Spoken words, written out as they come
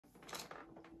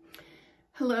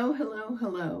Hello, hello,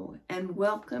 hello, and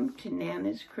welcome to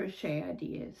Nana's Crochet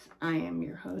Ideas. I am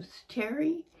your host,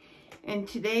 Terry, and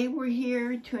today we're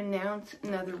here to announce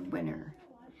another winner.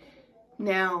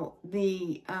 Now,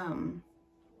 the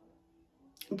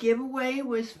giveaway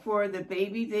was for the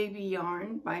Baby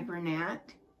Yarn by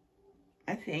Bernat,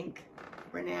 I think.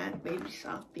 Bernat, Baby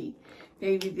Softy,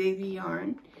 Baby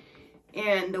Yarn.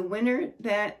 And the winner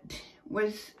that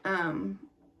was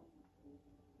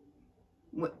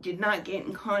did not get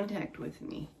in contact with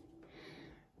me.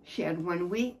 She had 1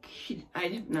 week. I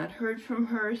have not heard from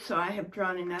her, so I have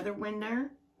drawn another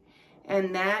winner,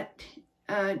 and that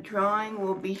drawing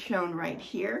will be shown right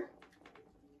here.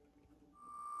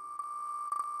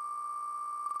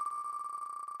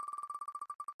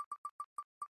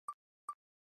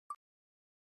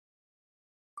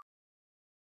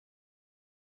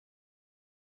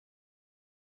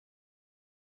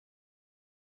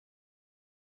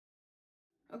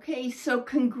 Okay, so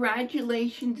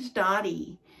congratulations,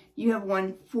 Dottie. You have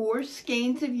won 4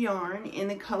 skeins of yarn in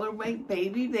the colorway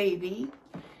Baby.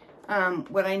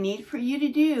 What I need for you to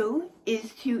do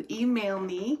is to email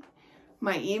me.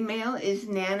 My email is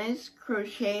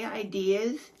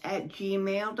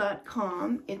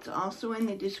nanascrochet.ideas@gmail.com. It's also in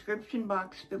the description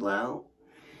box below.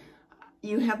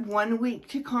 You have 1 week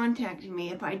to contact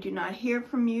me. If I do not hear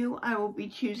from you, I will be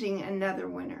choosing another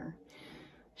winner.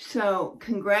 So,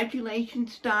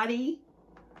 congratulations, Dottie.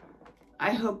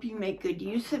 I hope you make good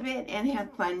use of it and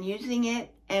have fun using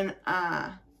it. And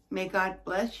may God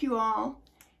bless you all.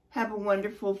 Have a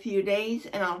wonderful few days,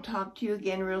 and I'll talk to you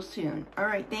again real soon. All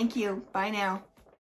right, thank you. Bye now.